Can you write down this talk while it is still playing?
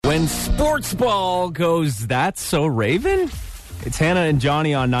When sports ball goes, that's so Raven? It's Hannah and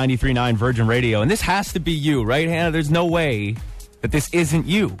Johnny on 93.9 Virgin Radio. And this has to be you, right, Hannah? There's no way that this isn't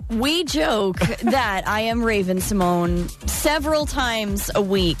you. We joke that I am Raven Simone several times a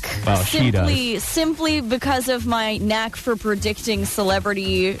week. Well, she does. Simply because of my knack for predicting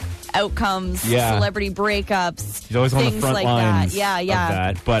celebrity outcomes, celebrity breakups, She's always on the front like lines that. Yeah. of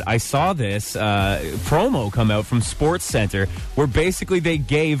that. But I saw this promo come out from Sports Center where basically they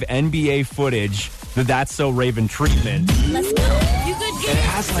gave NBA footage the That's So Raven treatment. Let's go. And it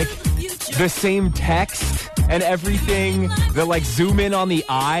has like the same text and everything. They like zoom in on the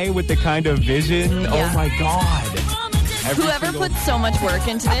eye with the kind of vision. Yeah. Oh my God. Whoever put so much work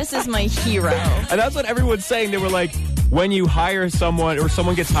into this is my hero. And that's what everyone's saying. They were like, when you hire someone or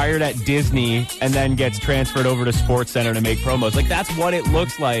someone gets hired at Disney and then gets transferred over to Sports Center to make promos, like that's what it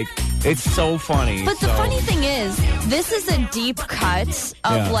looks like. It's so funny. But the funny thing is, this is a deep cut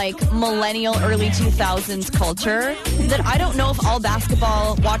of like millennial, early 2000s culture that I don't know if all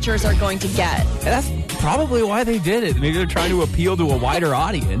basketball watchers are going to get. And that's probably why they did it. Maybe they're trying to appeal to a wider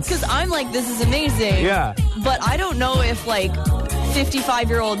audience. Because I'm like, this is amazing. Yeah. But I don't know if like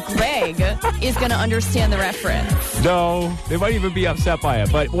 55-year-old Greg is going to understand the reference. No, they might even be upset by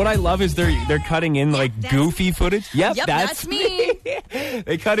it. But what I love is they're cutting in like goofy footage. Yep, that's me.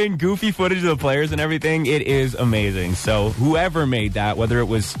 They cut in goofy footage of the players and everything. It is amazing. So whoever made that, whether it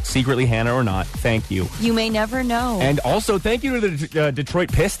was secretly Hannah or not, thank you. You may never know. And also thank you to the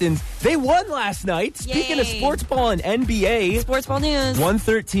Detroit Pistons. They won last night. Speaking of sports ball and NBA. Sports ball news.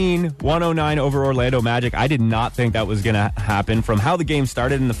 113-109 over Orlando Magic. I did not think that was going to happen from how the game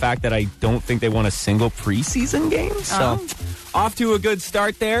started and the fact that I don't think they won a single preseason game. So off to a good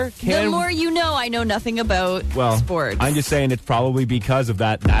start there. The more you know, I know nothing about sports. I'm just saying it's probably because of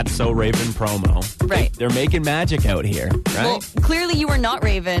that That's So Raven promo. Right. They're making magic out here, right? Well, clearly you were not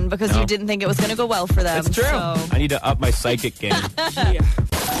Raven because you didn't think it was going to go well for them. That's true. So. I need to up my psychic game.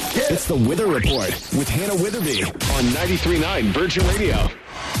 It's the Wither Report with Hannah Witherby on 93.9 Virgin Radio.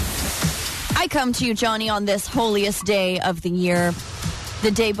 I come to you, Johnny, on this holiest day of the year, the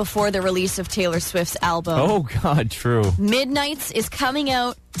day before the release of Taylor Swift's album. Oh, God, true. Midnights is coming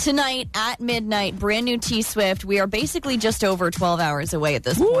out tonight at midnight. Brand new T-Swift. We are basically just over 12 hours away at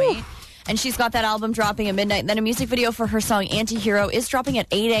this point. And she's got that album dropping at midnight. And then a music video for her song Anti-Hero is dropping at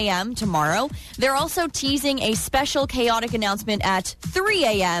 8 a.m. tomorrow. They're also teasing a special chaotic announcement at 3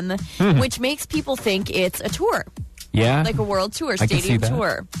 a.m., which makes people think it's a tour. Yeah. Like a world tour, I can see stadium that.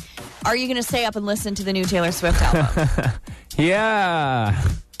 tour. Are you going to stay up and listen to the new Taylor Swift album? Yeah.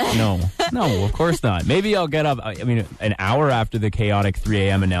 No, of course not. Maybe I'll get up, an hour after the chaotic 3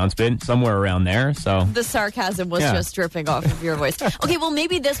 a.m. announcement, somewhere around there. So the sarcasm was just dripping off of your voice. Okay, well,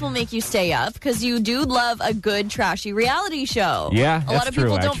 maybe this will make you stay up because you do love a good, trashy reality show. Yeah, a lot of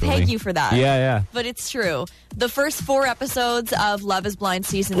people don't peg you for that. Yeah. But it's true. The first 4 episodes of Love is Blind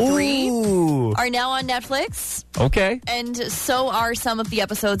Season 3 are now on Netflix. Okay. And so are some of the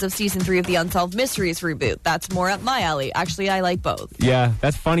episodes of Season 3 of the Unsolved Mysteries reboot. That's more up my alley. Actually, I like both. Yeah,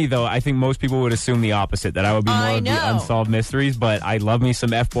 that's funny, though. I think most people would assume the opposite, that I would be more of the Unsolved Mysteries, but I love me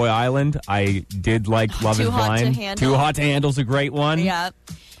some F-Boy Island. I did like Love is Blind. Too Hot to Handle's a great one. Yeah.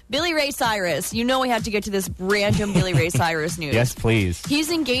 Billy Ray Cyrus. You know we have to get to this random Billy Ray Cyrus news. Yes, please. He's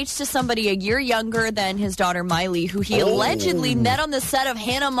engaged to somebody a year younger than his daughter Miley, who he allegedly met on the set of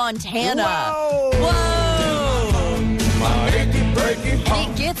Hannah Montana. Whoa!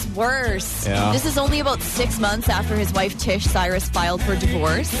 And it gets worse. Yeah. This is only about 6 months after his wife Tish Cyrus filed for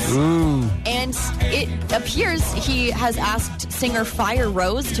divorce. Ooh. And it appears he has asked singer Fire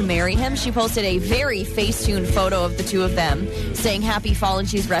Rose to marry him. She posted a very face-tuned photo of the two of them, saying happy fall, and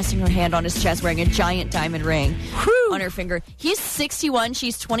she's resting her hand on his chest wearing a giant diamond ring on her finger. He's 61,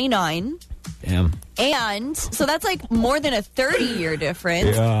 she's 29. Damn. And so that's like more than a 30-year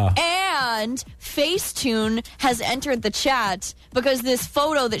difference. Yeah. And Facetune has entered the chat because this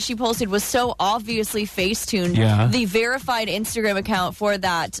photo that she posted was so obviously Facetuned. Yeah. The verified Instagram account for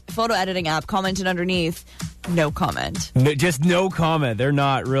that photo editing app commented underneath, no comment. Just no comment. They're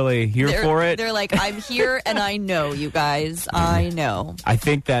not really here for it. They're like, I'm here and I know, you guys. I know. I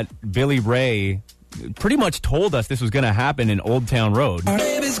think that Billy Ray pretty much told us this was going to happen in Old Town Road. Our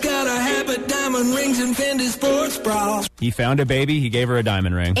baby's got a habit, diamond rings and Fendi sports bras. He found a baby, he gave her a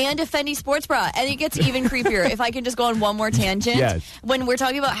diamond ring. And a Fendi sports bra. And it gets even creepier. If I can just go on one more tangent. Yes. When we're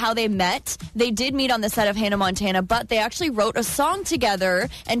talking about how they met, they did meet on the set of Hannah Montana, but they actually wrote a song together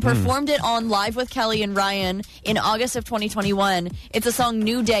and performed it on Live with Kelly and Ryan in August of 2021. It's a song,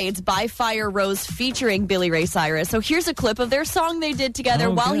 New Day. It's by Fire Rose featuring Billy Ray Cyrus. So here's a clip of their song they did together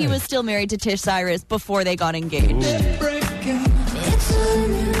while he was still married to Tish Cyrus before they got engaged. It's a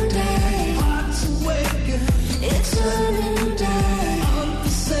new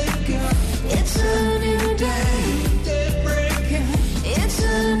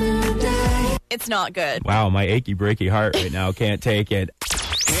It's not good. Wow, my achy breaky heart right now can't take it.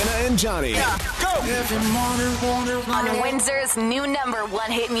 Hannah and Johnny. On Windsor's new #1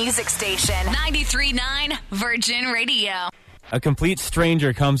 hit music station, 93.9 Virgin Radio. A complete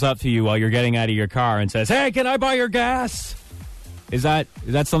stranger comes up to you while you're getting out of your car and says, "Hey, can I buy your gas?" Is that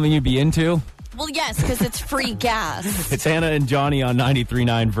something you'd be into? Well, yes, because it's free gas. It's Hannah and Johnny on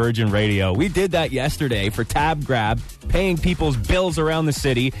 93.9 Virgin Radio. We did that yesterday for Tab Grab, paying people's bills around the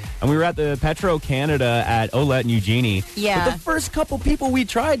city. And we were at the Petro-Canada at Olette and Eugenie. Yeah. But the first couple people we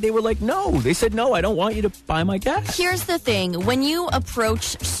tried, they were like, no. They said, no, I don't want you to buy my gas. Here's the thing. When you approach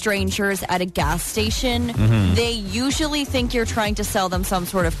strangers at a gas station, they usually think you're trying to sell them some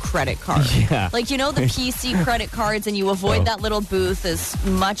sort of credit card. Yeah. Like, you know, the PC credit cards, and you avoid that little booth as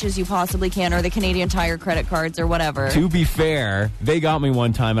much as you possibly can, or the Canadian Tire credit cards or whatever. To be fair, they got me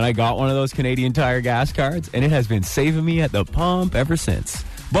one time, and I got one of those Canadian Tire gas cards, and it has been saving me at the pump ever since.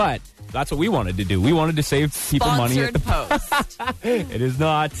 But that's what we wanted to do. We wanted to save people money at the Post. It is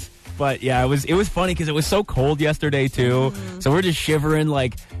not. But yeah, it was funny because it was so cold yesterday too. So we're just shivering,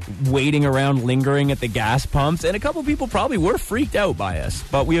 like waiting around, lingering at the gas pumps. And a couple people probably were freaked out by us.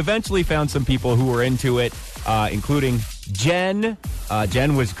 But we eventually found some people who were into it, including Jen.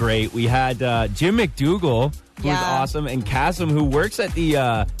 Jen was great. We had Jim McDougall, who was awesome, and Kasim, who works at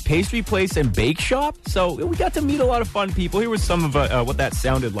the pastry place and bake shop. So we got to meet a lot of fun people. Here was some of what that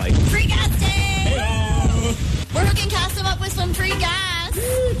sounded like. Free gas day! We're hooking Kasim up with some free gas.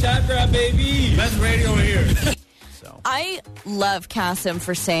 Tab Grab, baby! Best radio here. I love Kasim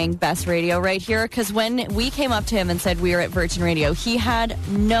for saying best radio right here, because when we came up to him and said we were at Virgin Radio, he had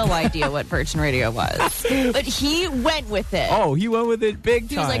no idea what Virgin Radio was. But he went with it. Oh, he went with it big time.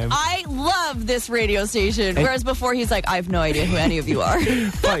 He was like, I love this radio station. Whereas before, he's like, I have no idea who any of you are.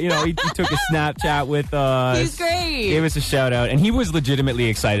 But, you know, he took a Snapchat with us. He's great. Gave us a shout out. And he was legitimately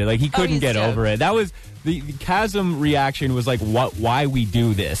excited. Like, he couldn't get over it. That was... The Chasm reaction was like, why we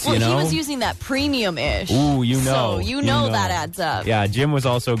do this, well, you know? He was using that premium-ish. Ooh, you know. So you know that adds up. Yeah, Jim was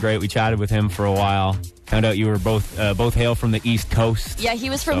also great. We chatted with him for a while. Found out you were both hail from the East Coast. Yeah, he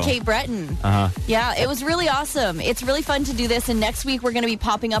was from Cape Breton. Yeah, it was really awesome. It's really fun to do this, and next week we're going to be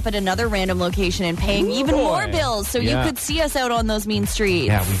popping up at another random location and paying even more bills, so you could see us out on those mean streets.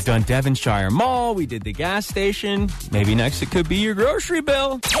 Yeah, we've done Devonshire Mall, we did the gas station. Maybe next it could be your grocery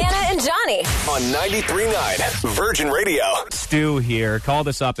bill. Hannah and Johnny. On 93.9 Virgin Radio. Stu here. Called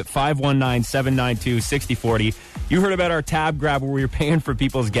us up at 519-792-6040. You heard about our Tab Grab where we were paying for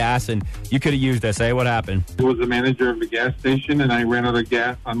people's gas, and you could have used us, eh? What happened? I was the manager of the gas station, and I ran out of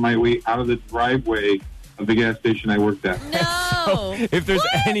gas on my way out of the driveway of the gas station I worked at. No! So, if there's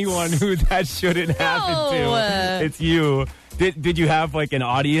anyone who that shouldn't happen to, it's you. Did you have like an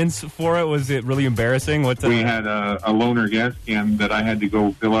audience for it? Was it really embarrassing? We had a loaner gas can that I had to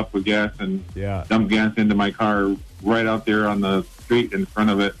go fill up with gas and dump gas into my car right out there on the street in front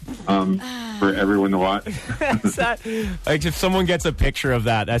of it for everyone to watch. Is that, like, if someone gets a picture of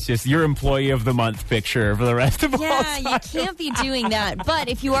that, that's just your employee of the month picture for the rest of all time. Yeah, you can't be doing that. But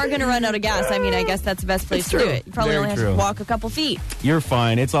if you are going to run out of gas, I mean, I guess that's the best place to do it. You probably only have to walk a couple feet. You're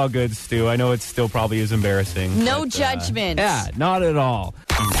fine. It's all good, Stu. I know it still probably is embarrassing. No judgment. Yeah, not at all.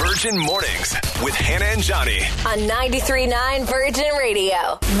 Virgin Mornings with Hannah and Johnny. On 93.9 Virgin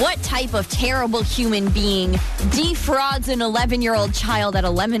Radio. What type of terrible human being defrauds an 11-year-old child at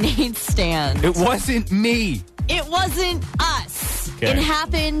a lemonade stand? It wasn't me. It wasn't us. Okay. It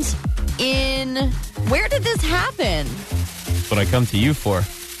happened in... Where did this happen? That's what I come to you for.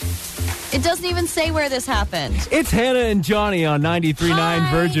 It doesn't even say where this happened. It's Hannah and Johnny on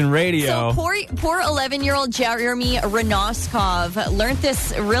 93.9 Virgin Radio. So poor 11-year-old Jeremy Renoskov learned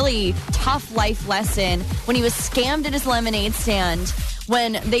this really tough life lesson when he was scammed at his lemonade stand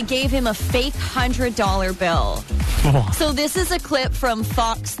when they gave him a fake $100 bill. So this is a clip from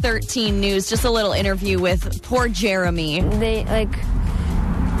Fox 13 News, just a little interview with poor Jeremy. They,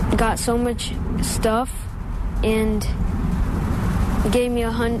 got so much stuff and gave me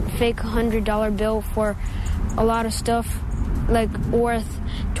a fake $100 bill for a lot of stuff, worth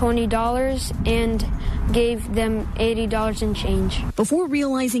 $20, and gave them $80 in change. Before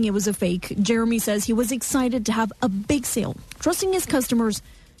realizing it was a fake, Jeremy says he was excited to have a big sale. Trusting his customers,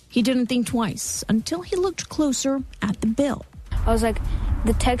 he didn't think twice until he looked closer at the bill. I was like,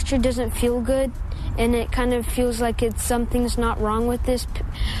 the texture doesn't feel good, and it kind of feels like something's not wrong with this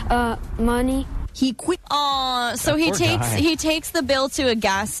money. He quit. So he takes the bill to a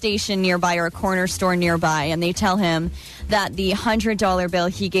gas station nearby or a corner store nearby, and they tell him that the $100 bill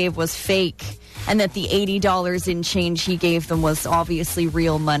he gave was fake, and that the $80 in change he gave them was obviously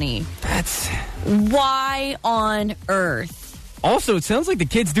real money. That's... Why on earth Also, it sounds like the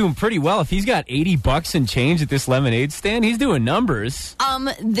kid's doing pretty well. If he's got $80 and change at this lemonade stand, he's doing numbers.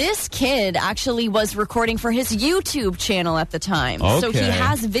 This kid actually was recording for his YouTube channel at the time. So he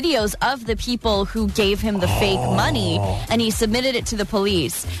has videos of the people who gave him the fake money, and he submitted it to the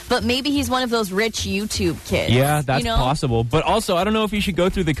police. But maybe he's one of those rich YouTube kids. Yeah, that's possible. But also, I don't know if he should go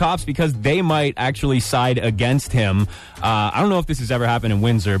through the cops because they might actually side against him. I don't know if this has ever happened in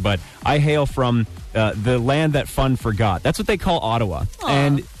Windsor, but I hail from the land that fun forgot. That's what they call Ottawa. Aww.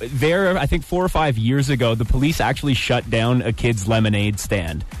 And there, I think 4 or 5 years ago, the police actually shut down a kid's lemonade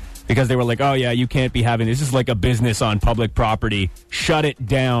stand because they were like, oh yeah, you can't be having this. This is like a business on public property. Shut it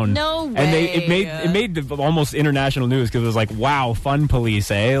down. No way. And it made almost international news because it was like, wow, fun police,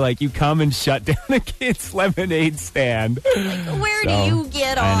 eh? Like, you come and shut down a kid's lemonade stand. Like, where do you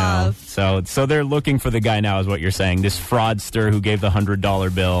get off? So they're looking for the guy now, is what you're saying. This fraudster who gave the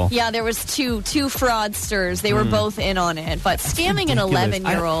 $100 bill. Yeah, there was two fraudsters. They were both in on it, but scamming an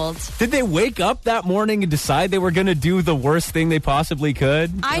 11-year-old. Did they wake up that morning and decide they were going to do the worst thing they possibly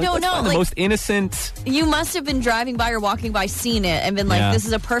could? I don't know. The most innocent. You must have been driving by or walking by, seen it, and been like, this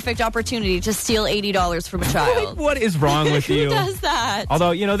is a perfect opportunity to steal $80 from a child. What is wrong with you? Who does that?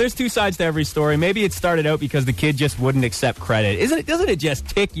 Although, there's two sides to every story. Maybe it started out because the kid just wouldn't accept credit. Doesn't it just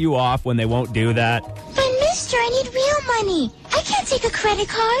tick you off when they won't do that? But mister, I need real money. I can't take a credit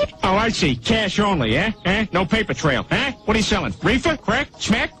card. Oh, I see. Cash only, eh? No paper trail, eh? What are you selling? Reefer, crack,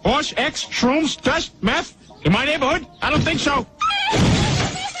 smack, horse, X, shrooms, dust, meth? In my neighborhood? I don't think so.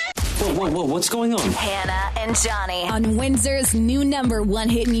 Whoa, what's going on? Hannah and Johnny on Windsor's new number 1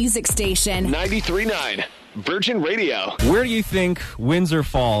 hit music station. 93.9 Virgin Radio. Where do you think Windsor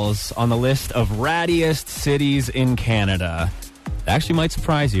falls on the list of rattiest cities in Canada? It actually might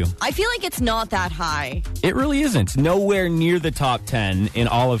surprise you. I feel like it's not that high. It really isn't. Nowhere near the top 10 in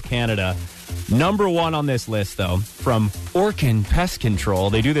all of Canada. Number 1 on this list, though, from Orkin Pest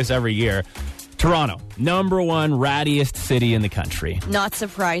Control. They do this every year. Toronto, number 1 rattiest city in the country. Not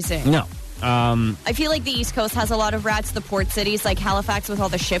surprising. No. I feel like the East Coast has a lot of rats. The port cities like Halifax with all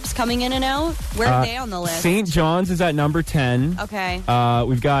the ships coming in and out. Where are they on the list? St. John's is at number 10. Okay.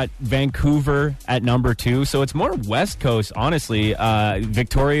 We've got Vancouver at number 2. So it's more West Coast, honestly.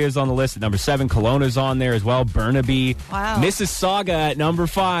 Victoria is on the list at number 7. Kelowna's on there as well. Burnaby. Wow. Mississauga at number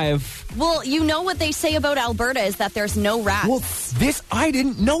 5. Well, you know what they say about Alberta is that there's no rats. Well, I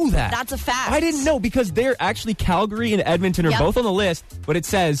didn't know that. That's a fact. I didn't know because they're actually Calgary and Edmonton are both on the list, but it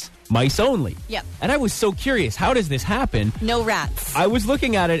says mice only. Yep. And I was so curious, how does this happen? No rats. I was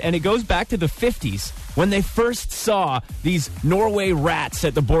looking at it, and it goes back to the 50s when they first saw these Norway rats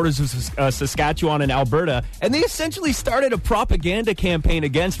at the borders of Saskatchewan and Alberta, and they essentially started a propaganda campaign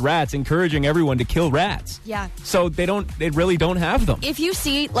against rats, encouraging everyone to kill rats. Yeah. So they really don't have them. If you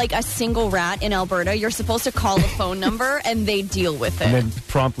see like a single rat in Alberta, you're supposed to call a phone number and they deal with it. And then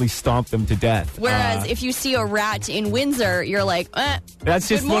promptly stomp them to death. Whereas if you see a rat in Windsor, you're like, that's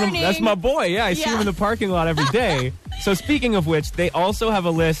just that's my boy. Yeah, I see him in the parking lot every day. So speaking of which, they also have a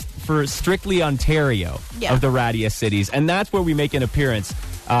list for strictly Ontario of the rattiest cities. And that's where we make an appearance.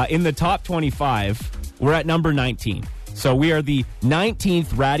 In the top 25, we're at number 19. So we are the 19th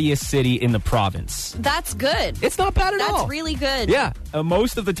rattiest city in the province. That's good. It's not bad at all. That's really good. Yeah.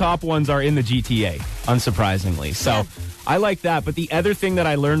 Most of the top ones are in the GTA, unsurprisingly. So I like that. But the other thing that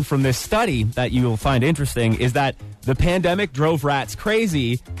I learned from this study that you will find interesting is that the pandemic drove rats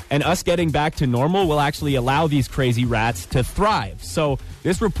crazy, and us getting back to normal will actually allow these crazy rats to thrive. So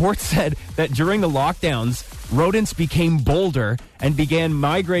this report said that during the lockdowns, rodents became bolder and began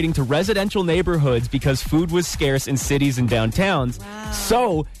migrating to residential neighborhoods because food was scarce in cities and downtowns. Wow.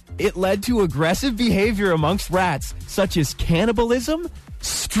 So it led to aggressive behavior amongst rats, such as cannibalism,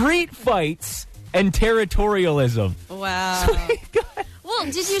 street fights, and territorialism. Wow. So well,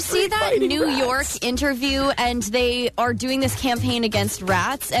 did you see that New York interview? And they are doing this campaign against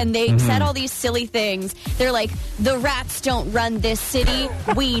rats, and they said all these silly things. They're like, the rats don't run this city,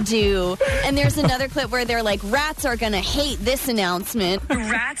 we do. And there's another clip where they're like, rats are going to hate this announcement. The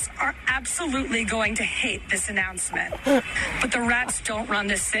rats are absolutely going to hate this announcement. But the rats don't run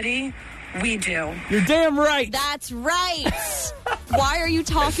this city. We do. You're damn right. That's right. Why are you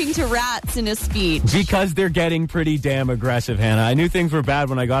talking to rats in a speech? Because they're getting pretty damn aggressive, Hannah. I knew things were bad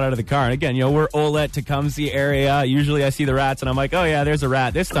when I got out of the car. And again, we're Olette, Tecumseh area. Usually I see the rats and I'm like, oh yeah, there's a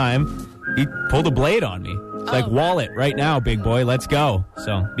rat. This time, he pulled a blade on me. It's like, wallet right now, big boy. Let's go.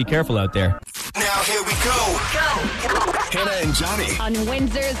 So be careful out there. Now here we go. Hannah and Johnny on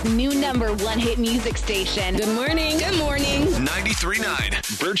Windsor's new number 1 hit music station. Good morning. Good morning. 93.9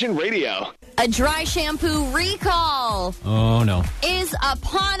 Virgin Radio. A dry shampoo recall. Oh, no. Is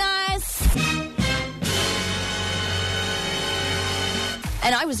upon us.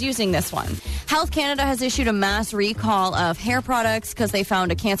 and I was using this one. Health Canada has issued a mass recall of hair products because they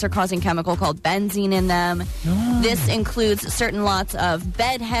found a cancer-causing chemical called benzene in them. This includes certain lots of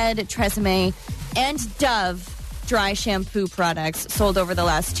Bedhead, Tresemme, and Dove dry shampoo products sold over the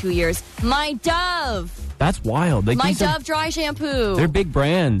last 2 years. My Dove! That's wild. Like, My Dove dry shampoo. They're big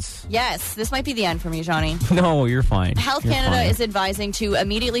brands. Yes, this might be the end for me, Johnny. No, you're fine. Health Canada is advising to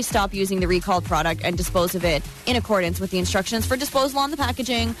immediately stop using the recalled product and dispose of it in accordance with the instructions for disposal on the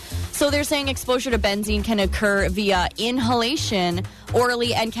packaging. So they're saying exposure to benzene can occur via inhalation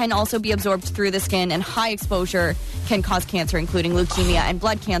orally and can also be absorbed through the skin, and high exposure can cause cancer, including leukemia and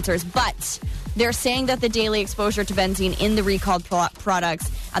blood cancers. But they're saying that the daily exposure to benzene in the recalled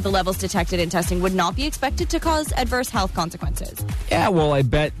products at the levels detected in testing would not be expected to cause adverse health consequences. Yeah, well, I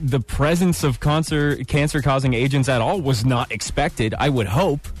bet the presence of cancer-causing agents at all was not expected, I would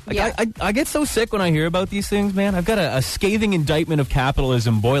hope. Like, I get so sick when I hear about these things, man. I've got a scathing indictment of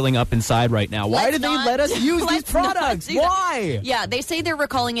capitalism boiling up inside right now. Why did they let us use these products? Why? Yeah, they say they're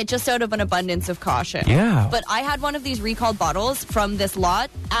recalling it just out of an abundance of caution. Yeah. But I had one of these recalled bottles from this lot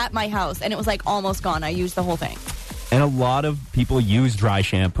at my house, and it was like almost gone. I used the whole thing. And a lot of people use dry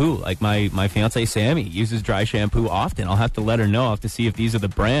shampoo. Like my fiance Sammy uses dry shampoo often. I'll have to let her know. I'll have to see if these are the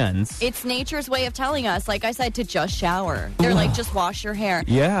brands. It's nature's way of telling us, like I said, to just shower. They're like, just wash your hair.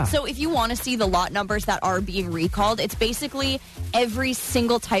 Yeah. So if you want to see the lot numbers that are being recalled, it's basically every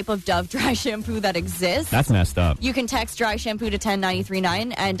single type of Dove dry shampoo that exists. That's messed up. You can text dry shampoo to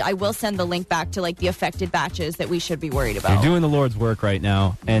 10939, and I will send the link back to like the affected batches that we should be worried about. You're doing the Lord's work right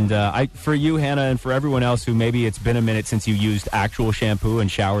now. And for you, Hannah, and for everyone else who maybe it's been a minute since you used actual shampoo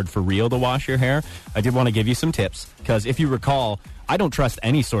and showered for real to wash your hair, I did want to give you some tips, because if you recall, I don't trust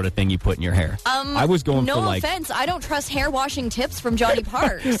any sort of thing you put in your hair. I was going for like... No offense, I don't trust hair washing tips from Johnny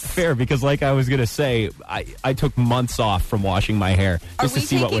Parks. Fair, because like I was going to say, I took months off from washing my hair just to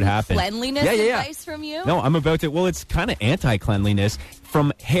see what would happen. Are we taking cleanliness advice from you? No, I'm about to... Well, it's kind of anti-cleanliness.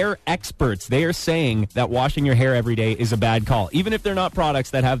 From hair experts, they are saying that washing your hair every day is a bad call. Even if they're not products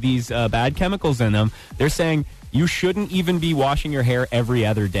that have these bad chemicals in them, they're saying you shouldn't even be washing your hair every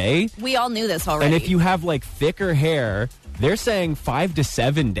other day. We all knew this already. And if you have like thicker hair, they're saying 5 to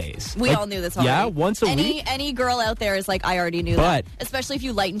 7 days. We all knew this already. Yeah, once a week. Any girl out there is like, I already knew that. Especially if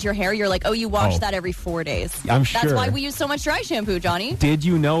you lightened your hair, you're like, oh, you wash that every 4 days. I'm sure. That's why we use so much dry shampoo, Johnny. Did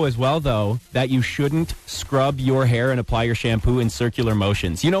you know as well, though, that you shouldn't scrub your hair and apply your shampoo in circular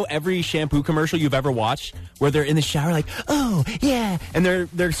motions? You know, every shampoo commercial you've ever watched where they're in the shower like, oh, yeah, and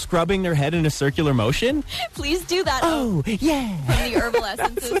they're scrubbing their head in a circular motion? Please do that. Oh, yeah. From the Herbal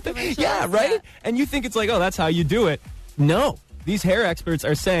Essences commercials. Yeah, right? Yeah. And you think it's like, oh, that's how you do it. No. These hair experts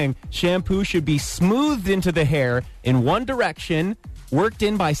are saying shampoo should be smoothed into the hair in one direction, worked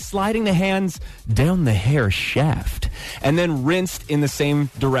in by sliding the hands down the hair shaft, and then rinsed in the same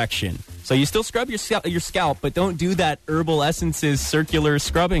direction. So you still scrub your scalp, but don't do that Herbal Essences circular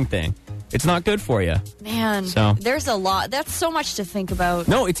scrubbing thing. It's not good for you. Man, there's a lot. That's so much to think about.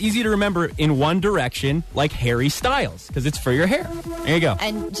 No, it's easy to remember in one direction, like Harry Styles, because it's for your hair. There you go.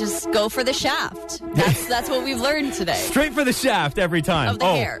 And just go for the shaft. That's what we've learned today. Straight for the shaft every time. Of the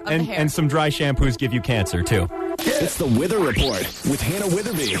hair. And some dry shampoos give you cancer, too. It's the Weather Report with Hannah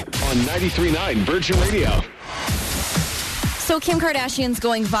Witherby on 93.9 Virgin Radio. So Kim Kardashian's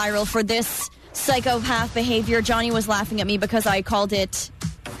going viral for this psychopath behavior. Johnny was laughing at me because I called it...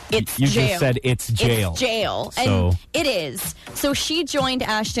 It's you jail. Just said it's jail. It's jail. And it is. So she joined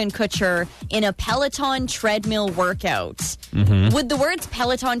Ashton Kutcher in a Peloton treadmill workout. Mm-hmm. Would the words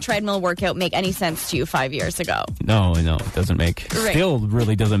Peloton treadmill workout make any sense to you 5 years ago? No, it doesn't make. Right. Still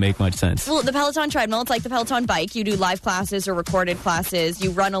really doesn't make much sense. Well, the Peloton treadmill, it's like the Peloton bike. You do live classes or recorded classes.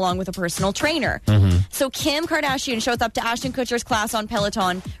 You run along with a personal trainer. Mm-hmm. So Kim Kardashian shows up to Ashton Kutcher's class on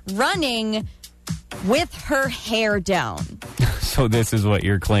Peloton running with her hair down. So this is what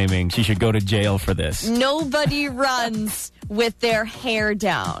you're claiming. She should go to jail for this. Nobody runs with their hair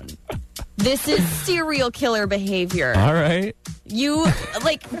down. This is serial killer behavior. All right.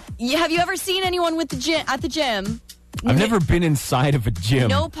 Have you ever seen anyone at the gym? I've never been inside of a gym.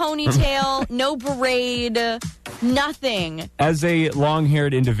 No ponytail, no braid, nothing. As a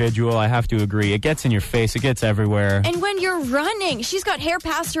long-haired individual, I have to agree. It gets in your face. It gets everywhere. And when you're running, she's got hair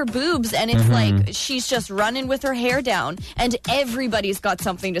past her boobs, and it's like she's just running with her hair down. And everybody's got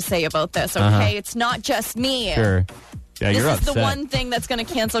something to say about this, okay? It's not just me. Sure. Yeah, this you're is upset. the one thing that's going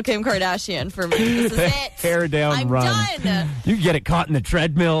to cancel Kim Kardashian for me. This is it. Hair down, run. I'm done. You get it caught in the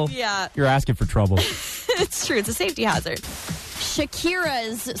treadmill. Yeah. You're asking for trouble. It's true. It's a safety hazard.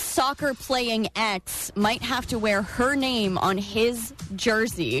 Shakira's soccer-playing ex might have to wear her name on his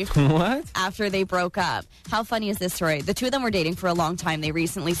jersey. What? After they broke up. How funny is this story? The two of them were dating for a long time. They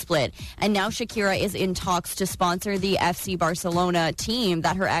recently split. And now Shakira is in talks to sponsor the FC Barcelona team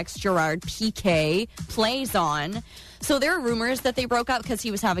that her ex, Gerard Piqué, plays on. So there are rumors that they broke up because he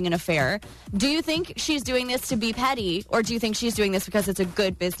was having an affair. Do you think she's doing this to be petty, or do you think she's doing this because it's a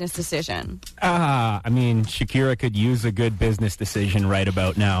good business decision? I mean, Shakira could use a good business decision right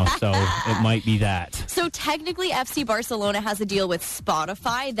about now, so it might be that. So technically, FC Barcelona has a deal with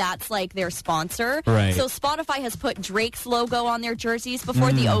Spotify. That's like their sponsor. Right. So Spotify has put Drake's logo on their jerseys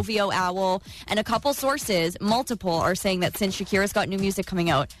before, the OVO owl. And a couple sources, multiple, are saying that since Shakira's got new music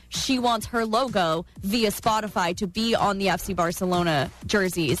coming out, she wants her logo via Spotify to be on the FC Barcelona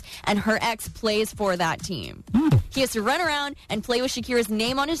jerseys, and her ex plays for that team. He has to run around and play with Shakira's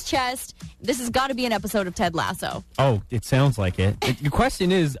name on his chest. This has got to be an episode of Ted Lasso. Oh, it sounds like it. The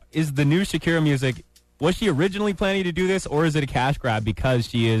question is the new Shakira music, was she originally planning to do this, or is it a cash grab because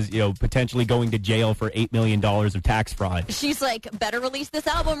she is, potentially going to jail for $8 million of tax fraud? She's like, better release this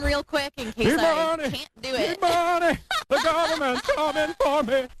album real quick in case I can't do it. Money. The government's coming for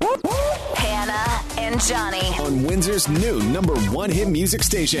me. Hannah and Johnny. On Windsor's new #1 hit music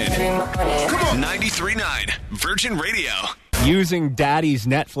station. 93.9 Virgin Radio. Using Daddy's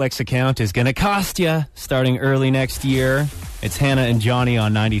Netflix account is going to cost you starting early next year. It's Hannah and Johnny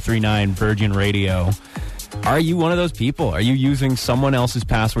on 93.9 Virgin Radio. Are you one of those people? Are you using someone else's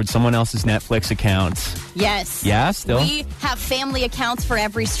password, someone else's Netflix account? Yes. Yeah, still? We have family accounts for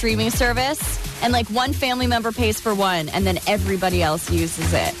every streaming service, and like one family member pays for one, and then everybody else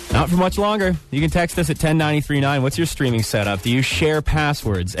uses it. Not for much longer. You can text us at 10939. What's your streaming setup? Do you share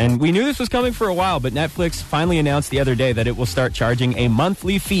passwords? And we knew this was coming for a while, but Netflix finally announced the other day that it will start charging a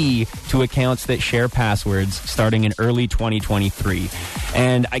monthly fee to accounts that share passwords starting in early 2023.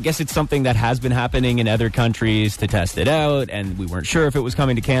 And I guess it's something that has been happening in other countries to test it out, and we weren't sure if it was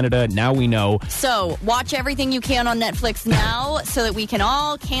coming to Canada. Now we know. So watch everything you can on Netflix now so that we can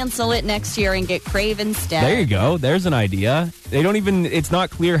all cancel it next year and get Crave instead. There you go. There's an idea. It's not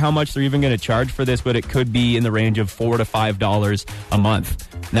clear how much they're even going to charge for this, but it could be in the range of $4 to $5 a month.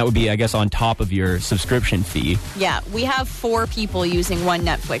 And that would be, I guess, on top of your subscription fee. Yeah, we have 4 people using one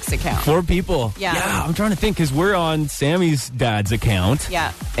Netflix account. 4 people? Yeah. I'm trying to think because we're on Sammy's dad's account.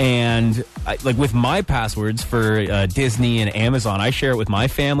 Yeah. And with my passwords for Disney and Amazon, I share it with my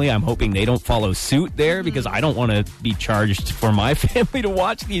family. I'm hoping they don't follow suit there because I don't want to be charged for my family to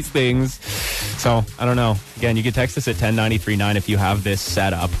watch these things. So, I don't know. Again, you can text us at 10939 if you have this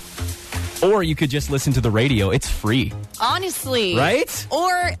set up. Or you could just listen to the radio. It's free. Honestly. Right?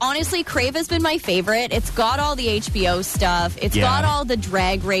 Or, honestly, Crave has been my favorite. It's got all the HBO stuff. It's got all the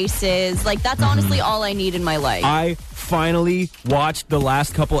drag races. Like, that's honestly all I need in my life. I finally watched the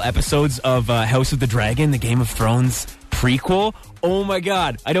last couple episodes of House of the Dragon, the Game of Thrones prequel. Oh, my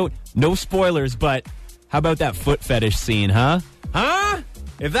God. No spoilers, but how about that foot fetish scene, huh? Huh?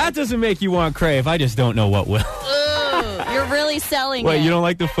 If that doesn't make you want Crave, I just don't know what will. You're really selling Wait, it. you don't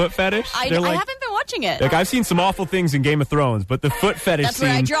like the foot fetish? I haven't been watching it. Like, I've seen some awful things in Game of Thrones, but the foot fetish That's scene...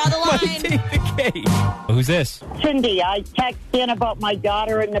 where I draw the line. might take the cake. Who's this? Cindy, I texted in about my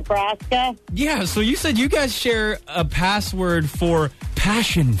daughter in Nebraska. Yeah, so you said you guys share a password for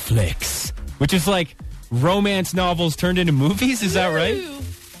passion flicks, which is like romance novels turned into movies. Is that right?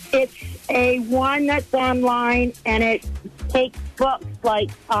 It's a one that's online, and it takes books like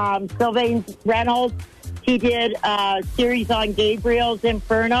Sylvain Reynolds. He did a series on Gabriel's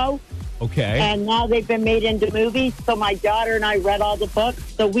Inferno. Okay. And now they've been made into movies. So my daughter and I read all the books.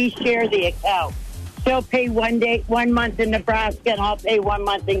 So we share the account. She'll pay 1 month in Nebraska, and I'll pay 1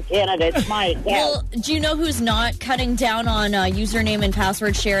 month in Canada. It's my account. Well, do you know who's not cutting down on username and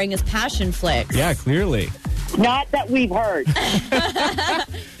password sharing is Passion Flicks? Yeah, clearly. Not that we've heard.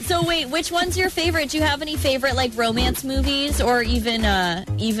 So wait, which one's your favorite? Do you have any favorite like romance movies or even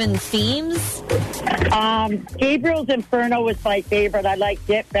themes? Gabriel's Inferno was my favorite. I liked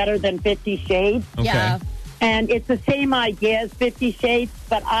it better than 50 Shades. Okay. Yeah. And it's the same idea as 50 Shades,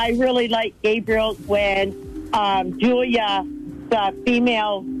 but I really like Gabriel's when Julia, the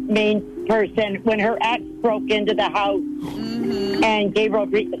female main person, when her ex broke into the house and Gabriel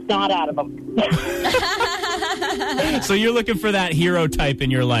beat the snot out of him. So you're looking for that hero type in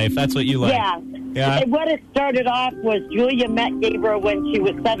your life. That's what you like. Yeah. And what it started off was Julia met Gabriel when she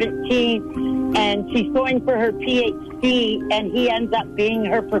was 17, and she's going for her PhD, and he ends up being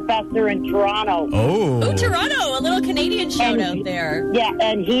her professor in Toronto. Oh, Toronto, a little Canadian shout out there. Yeah,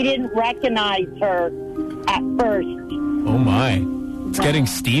 and he didn't recognize her at first. Oh, my. It's getting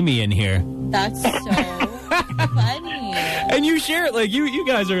steamy in here. That's so funny. And you share it, like, you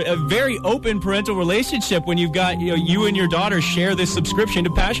guys are a very open parental relationship when you've got, you and your daughter share this subscription to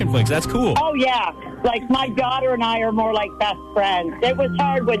Passionflix. That's cool. Oh, yeah. Like, my daughter and I are more like best friends. It was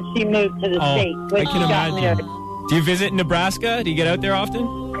hard when she moved to the States. I can imagine. Do you visit Nebraska? Do you get out there often?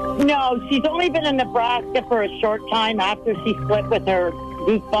 No, she's only been in Nebraska for a short time after she split with her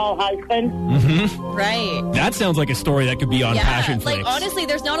goofball husband. Mm-hmm. Right. That sounds like a story that could be on Passionflix. Like, honestly,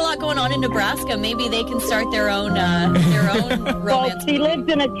 there's not a lot going on in Nebraska. Maybe they can start their own romance. Well, she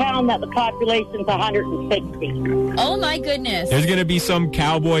lives in a town that the population's 160. Oh, my goodness. There's going to be some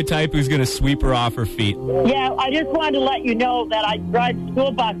cowboy type who's going to sweep her off her feet. Yeah, I just wanted to let you know that I drive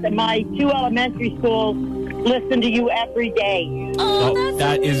school bus and my 2 elementary schools listen to you every day. Oh,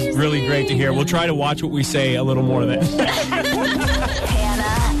 that is really great to hear. We'll try to watch what we say a little more then.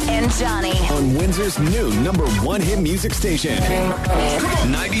 Hannah and Johnny. On Windsor's new number 1 hit music station.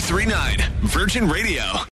 93.9 Virgin Radio.